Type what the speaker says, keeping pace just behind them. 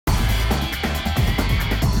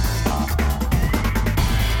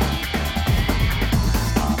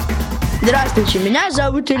Здравствуйте, меня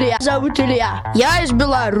зовут Илья. Я из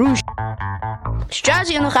Беларуси.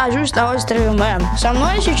 Сейчас я нахожусь на острове Мэн. Со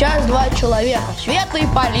мной сейчас 2 человека, Света и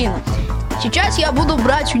Полина. Сейчас я буду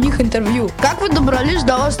брать у них интервью. Как вы добрались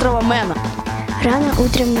до острова Мэна? Рано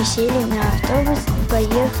утром мы сели на автобус и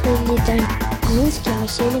поехали до Минска. Мы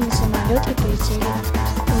сели на самолет и полетели.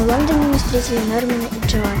 В Лондоне мы встретили Нормана и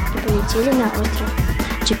Джоан и полетели на остров.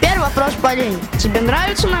 Теперь вопрос Полине. Тебе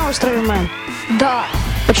нравится на острове Мэн? Да.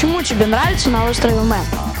 Почему тебе нравится на острове Мэн?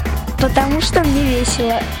 Потому что мне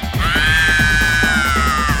весело.